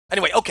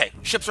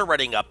Ships are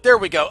readying up. There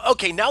we go.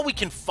 Okay, now we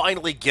can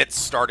finally get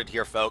started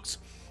here, folks.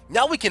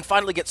 Now we can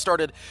finally get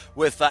started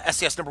with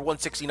SCS number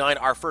 169.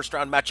 Our first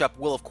round matchup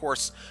will, of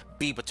course,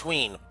 be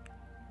between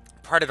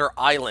Predator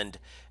Island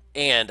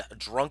and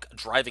Drunk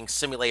Driving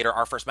Simulator.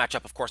 Our first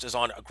matchup, of course, is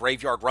on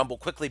Graveyard Rumble,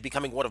 quickly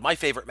becoming one of my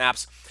favorite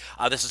maps.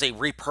 This is a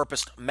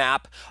repurposed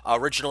map.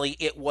 Originally,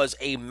 it was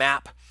a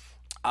map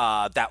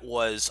that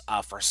was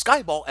for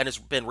Skyball and has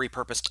been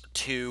repurposed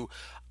to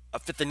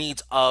fit the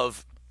needs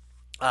of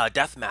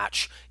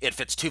deathmatch. It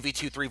fits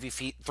 2v2,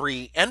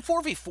 3v3, and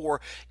 4v4.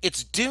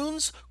 It's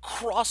Dunes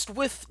crossed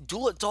with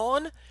Duel at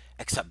Dawn,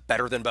 except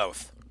better than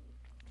both.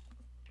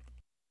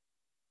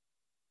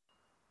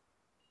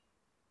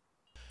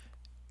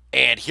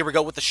 And here we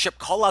go with the ship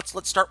callouts.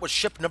 Let's start with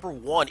ship number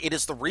 1. It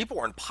is the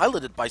Reborn,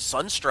 piloted by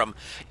Sunstrom.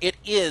 It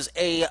is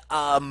a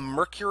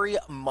Mercury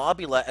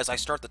Mobula, as I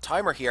start the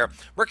timer here.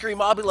 Mercury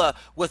Mobula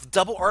with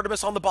double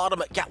Artemis on the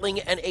bottom,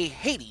 Gatling, and a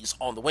Hades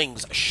on the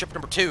wings. Ship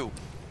number 2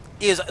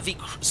 is the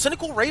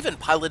Cynical Raven,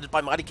 piloted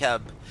by Mighty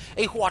Keb,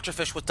 a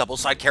Huachafish with double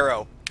side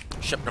Caro.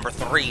 Ship number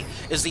 3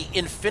 is the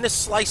Infinis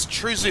Slice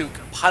Truzook,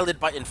 piloted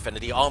by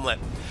Infinity Omelet.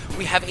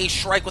 We have a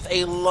Shrike with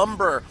a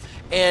Lumber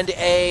and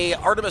a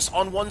Artemis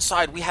on one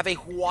side. We have a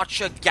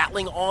Huacha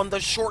Gatling on the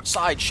short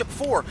side. Ship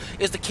 4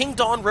 is the King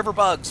Dawn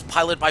Riverbugs,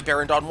 piloted by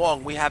Baron Don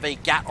Wong. We have a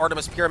Gat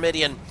Artemis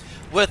Pyramidian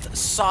with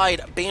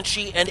side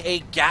Banshee and a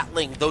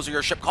Gatling. Those are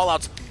your ship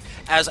callouts,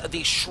 as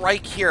the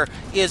Shrike here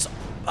is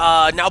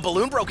now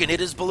balloon broken. It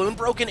is balloon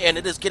broken, and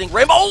it is getting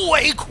ram. Oh,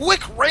 a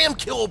quick ram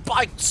kill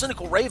by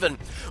Cynical Raven.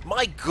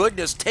 My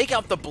goodness, take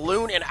out the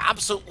balloon and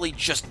absolutely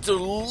just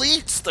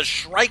deletes the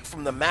Shrike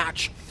from the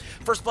match.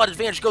 First blood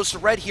advantage goes to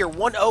red here,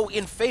 1-0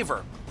 in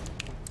favor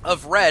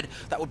of red.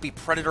 That would be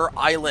Predator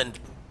Island.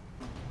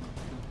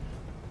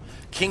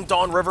 King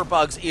Dawn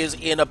Riverbugs is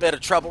in a bit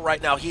of trouble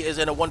right now. He is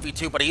in a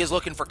 1v2, but he is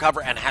looking for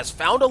cover and has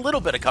found a little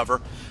bit of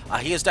cover.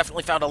 He has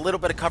definitely found a little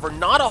bit of cover.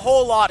 Not a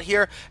whole lot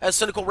here, as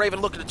Cynical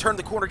Raven looking to turn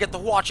the corner, get the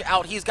watch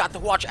out. He's got the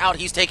watch out.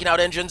 He's taking out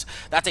engines.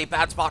 That's a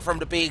bad spot for him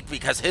to be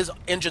because his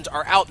engines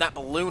are out. That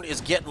balloon is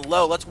getting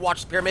low. Let's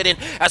watch the Pyramidian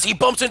as he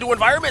bumps into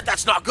environment.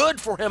 That's not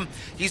good for him.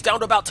 He's down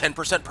to about 10%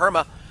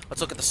 perma. Let's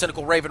look at the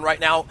Cynical Raven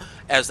right now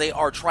as they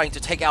are trying to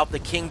take out the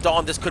King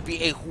Dawn. This could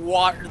be a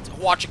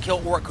Huacha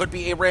kill, or it could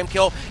be a ram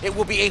kill. It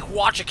will be a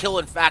Huacha kill,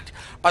 in fact,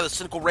 by the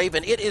Cynical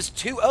Raven. It is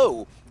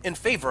 2-0 in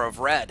favor of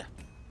red.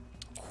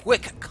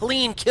 Quick,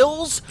 clean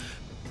kills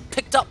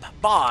picked up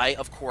by,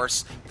 of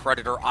course,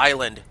 Predator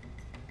Island.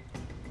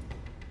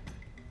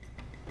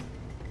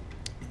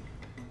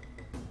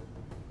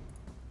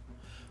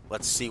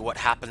 Let's see what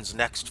happens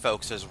next,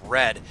 folks, as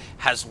red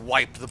has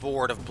wiped the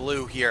board of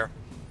blue here.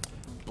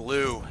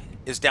 Blue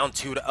is down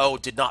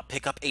 2-0, did not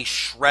pick up a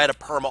shred of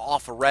perma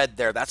off of red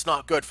there. That's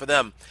not good for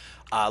them.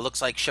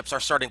 Looks like ships are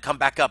starting to come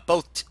back up.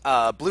 Both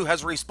blue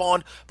has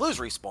respawned. Blue's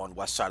respawned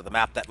west side of the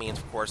map. That means,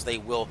 of course, they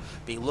will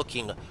be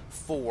looking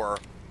for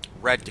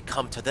red to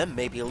come to them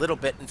maybe a little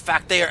bit. In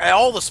fact, they are,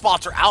 all the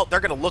spots are out. They're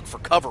going to look for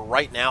cover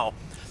right now.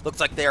 Looks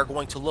like they are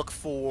going to look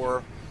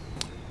for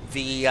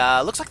the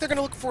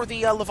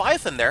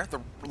Leviathan there,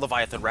 the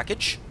Leviathan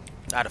wreckage.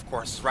 That, of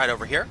course, is right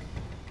over here.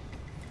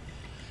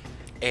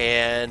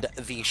 And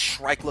the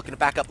Shrike looking to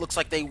back up. Looks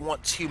like they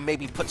want to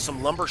maybe put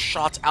some Lumber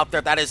shots out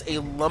there. That is a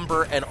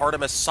Lumber and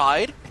Artemis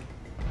side.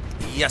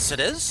 Yes,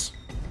 it is.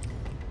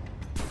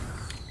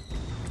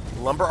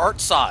 Lumber Art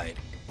side.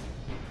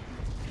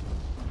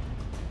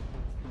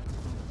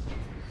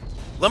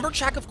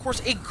 Lumberjack, of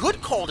course, a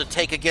good call to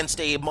take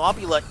against a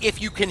Mobula if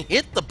you can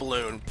hit the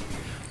balloon.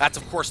 That's,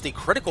 of course, the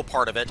critical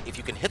part of it. If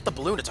you can hit the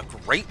balloon, it's a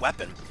great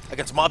weapon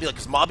against Mobula,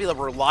 because Mobula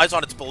relies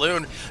on its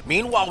balloon.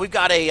 Meanwhile, we've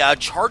got a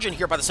charge in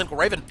here by the Cynical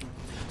Raven.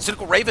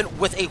 Cynical Raven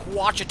with a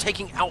Huacha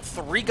taking out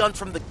 3 guns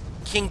from the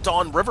King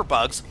Dawn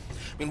Riverbugs.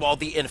 Meanwhile,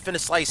 the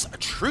Infinis Slice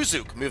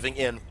Truzook moving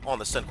in on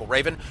the Cynical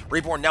Raven.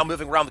 Reborn now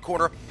moving around the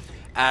corner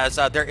as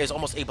there is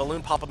almost a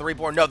balloon pop on the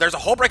Reborn. No, there's a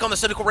hull break on the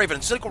Cynical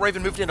Raven. Cynical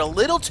Raven moved in a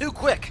little too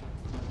quick.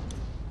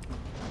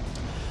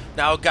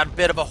 Now got a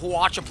bit of a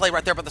Huacha play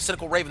right there by the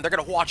Cynical Raven. They're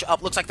going to Huacha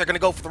up. Looks like they're going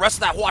to go for the rest of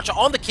that Huacha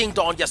on the King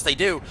Dawn. Yes, they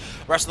do.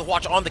 The rest of the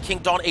Huacha on the King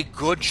Dawn. A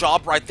good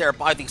job right there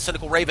by the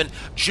Cynical Raven,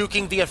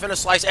 juking the Infinis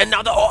Slice. And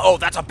now oh,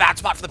 that's a bad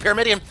spot for the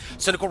Pyramidian.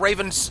 Cynical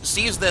Raven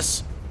sees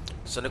this.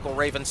 Cynical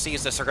Raven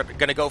sees this. They're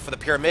going to go for the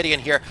Pyramidian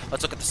here.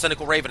 Let's look at the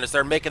Cynical Raven as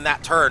they're making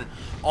that turn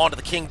onto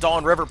the King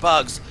Dawn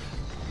Riverbugs.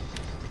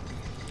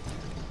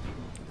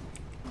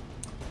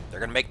 They're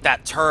going to make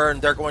that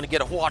turn. They're going to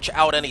get a Huacha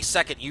out any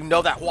second. You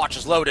know that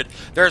Huacha's loaded.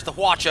 There's the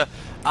Huacha.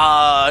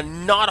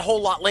 Not a whole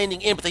lot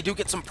landing in, but they do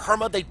get some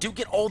perma. They do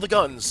get all the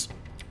guns.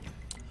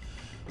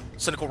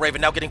 Cynical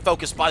Raven now getting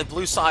focused by the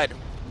blue side.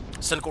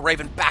 Cynical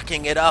Raven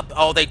backing it up.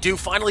 Oh, they do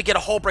finally get a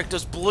hull break.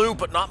 Does blue,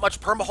 but not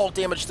much perma hull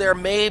damage there.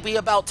 Maybe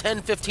about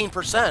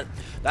 10-15%.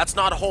 That's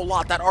not a whole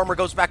lot. That armor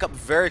goes back up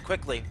very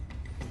quickly.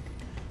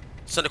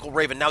 Cynical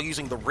Raven now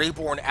using the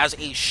Reborn as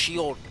a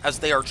shield as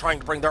they are trying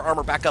to bring their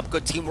armor back up.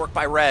 Good teamwork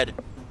by red.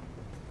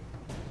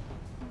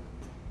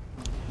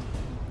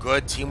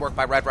 Good teamwork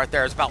by red right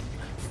there. It's about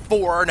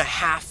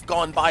 4.5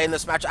 gone by in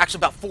this match. Actually,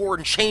 about 4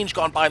 and change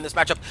gone by in this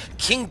matchup.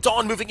 King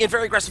Dawn moving in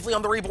very aggressively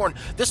on the Reborn.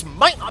 This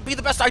might not be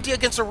the best idea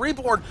against a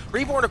Reborn.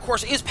 Reborn, of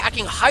course, is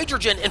packing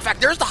Hydrogen. In fact,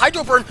 there's the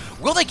Hydro Burn.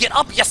 Will they get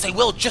up? Yes, they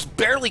will. Just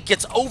barely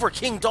gets over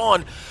King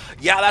Dawn.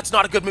 Yeah, that's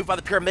not a good move by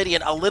the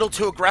Pyramidion. A little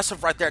too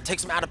aggressive right there. It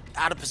takes him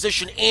out of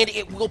position, and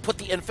it will put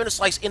the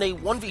Infinislice in a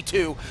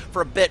 1v2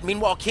 for a bit.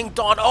 Meanwhile, King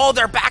Dawn, oh,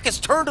 their back is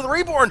turned to the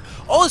Reborn.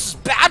 Oh, this is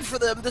bad for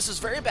them. This is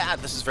very bad.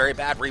 This is very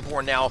bad.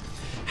 Reborn now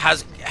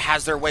has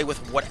their way with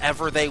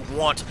whatever they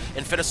want.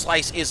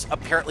 Infinislice is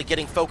apparently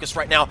getting focused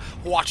right now.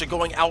 Hwacha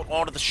going out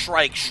onto the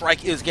Shrike.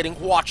 Shrike is getting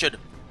Hwacha'd.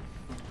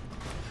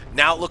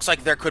 Now it looks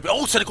like there could be...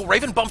 Oh, Cynical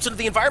Raven bumps into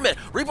the environment.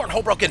 Reborn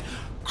hull broken.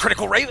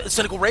 Critical Raven,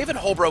 Cynical Raven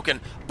hull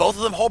broken. Both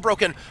of them hull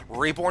broken.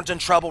 Reborn's in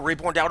trouble.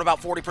 Reborn down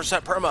about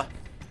 40% perma.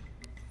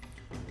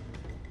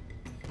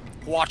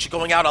 Hwacha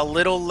going out a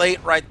little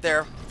late right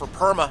there for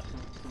perma.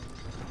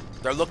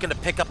 They're looking to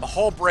pick up a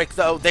hull break,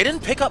 though. They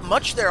didn't pick up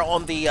much there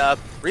on the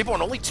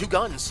Reborn. Only 2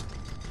 guns.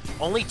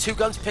 Only 2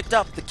 guns picked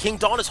up. The King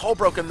Dawn is hull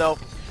broken, though.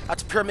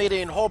 That's a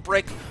Pyramidion hull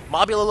break.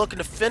 Mobula looking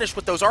to finish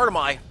with those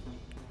Artemi.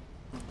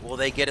 Will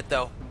they get it,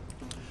 though?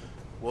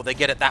 Will they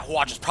get it? That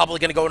Hwach is probably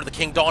going to go into the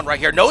King Dawn right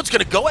here. No, it's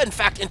going to go, in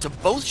fact, into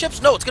both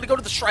ships. No, it's going to go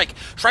to the Shrike.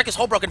 Shrike is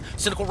hull broken.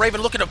 Cynical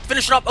Raven looking to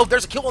finish it up. Oh,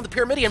 there's a kill on the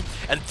Pyramidion.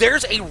 And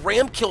there's a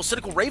ram kill.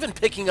 Cynical Raven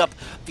picking up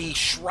the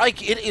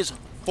Shrike. It is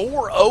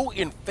 4-0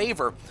 in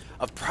favor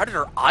of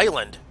Predator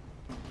Island.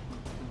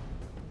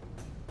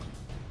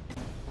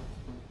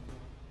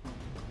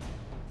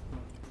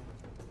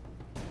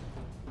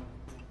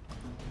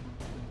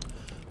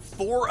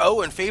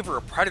 In favor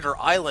of Predator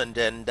Island,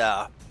 and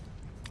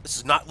this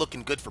is not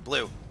looking good for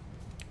Blue.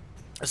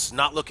 This is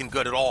not looking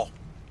good at all.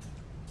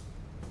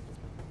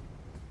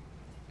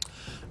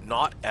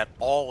 Not at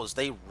all, as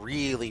they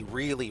really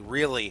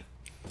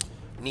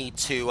need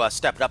to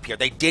step it up here.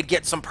 They did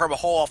get some perma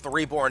hull off the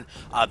Reborn.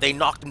 They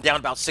knocked them down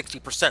about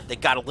 60%. They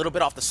got a little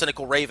bit off the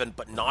Cynical Raven,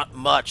 but not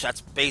much.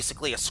 That's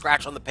basically a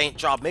scratch on the paint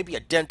job, maybe a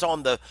dent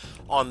on the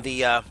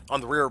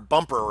rear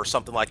bumper or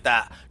something like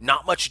that.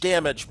 Not much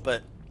damage,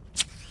 but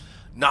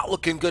not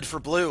looking good for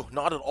Blue.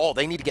 Not at all.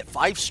 They need to get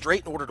 5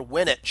 straight in order to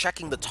win it.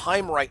 Checking the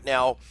time right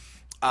now.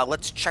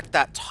 Let's check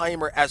that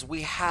timer as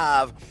we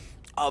have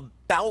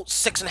about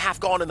 6.5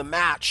 gone in the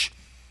match.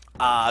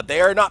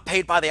 They are not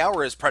paid by the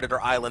hour as Predator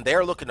Island. They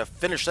are looking to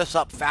finish this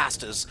up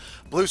fast as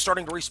Blue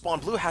starting to respawn.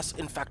 Blue has,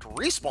 in fact,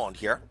 respawned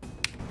here.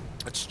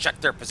 Let's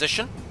check their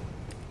position.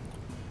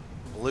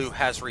 Blue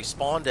has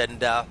respawned,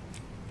 and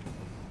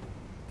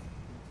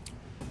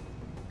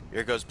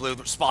here goes Blue.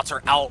 The spots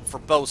are out for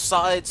both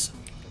sides.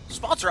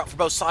 Spots are out for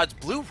both sides.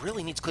 Blue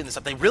really needs to clean this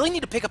up. They really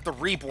need to pick up the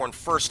Reborn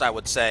first, I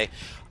would say,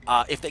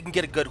 if they can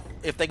get a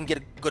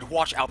good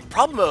watch out. The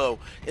problem, though,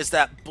 is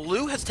that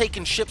Blue has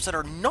taken ships that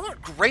are not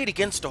great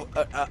against a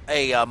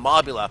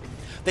Mobula.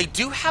 They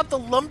do have the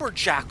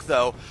Lumberjack,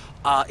 though.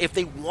 If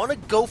they want to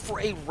go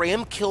for a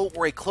ram kill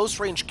or a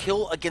close-range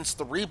kill against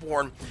the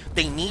Reborn,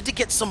 they need to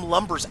get some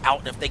lumbers out.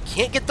 And if they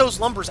can't get those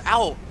lumbers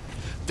out,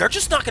 they're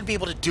just not going to be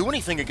able to do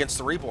anything against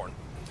the Reborn.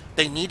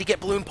 They need to get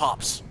balloon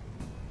pops.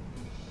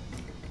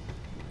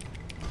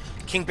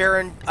 King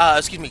Dawn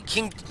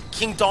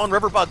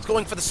Riverbug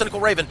going for the Cynical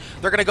Raven.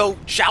 They're going to go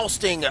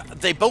jousting.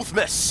 They both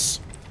miss.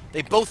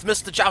 They both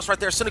missed the joust right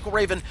there. Cynical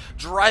Raven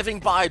driving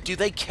by. Do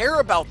they care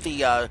about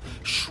the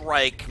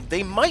Shrike?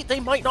 They might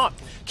not.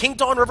 King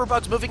Dawn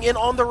Riverbug's moving in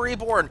on the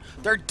Reborn.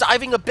 They're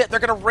diving a bit. They're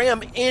going to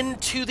ram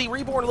into the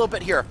Reborn a little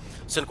bit here.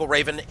 Cynical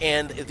Raven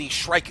and the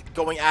Shrike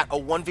going at a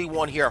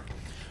 1v1 here.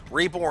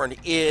 Reborn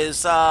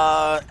is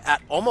at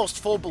almost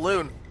full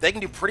balloon. They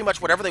can do pretty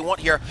much whatever they want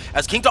here.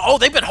 As King Dawn, oh,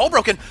 they've been hull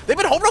broken. They've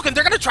been hull broken.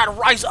 They're going to try to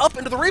rise up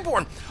into the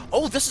Reborn.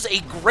 Oh, this is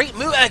a great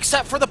move,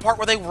 except for the part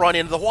where they run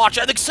into the Hwach.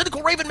 And the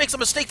Cynical Raven makes a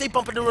mistake. They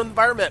bump into an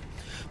environment.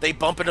 They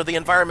bump into the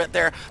environment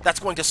there. That's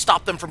going to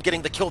stop them from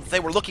getting the kill that they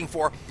were looking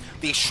for.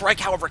 The Shrike,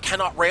 however,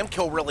 cannot ram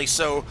kill really.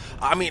 So,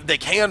 I mean, they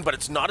can, but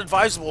it's not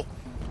advisable.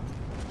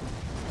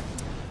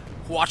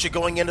 Hwacha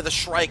going into the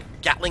Shrike.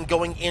 Gatling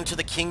going into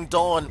the King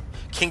Dawn.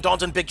 King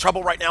Dawn's in big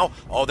trouble right now.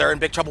 Oh, they're in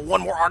big trouble.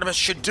 One more Artemis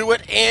should do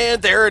it.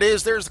 And there it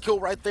is. There's the kill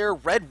right there.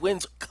 Red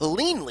wins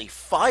cleanly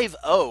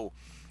 5-0.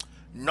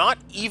 Not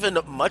even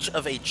much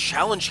of a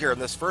challenge here in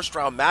this first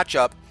round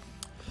matchup.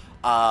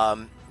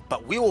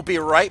 But we will be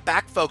right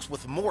back, folks,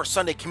 with more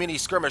Sunday Community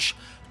Skirmish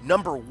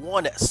number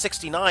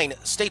 169.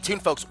 Stay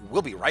tuned, folks.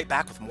 We'll be right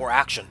back with more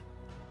action.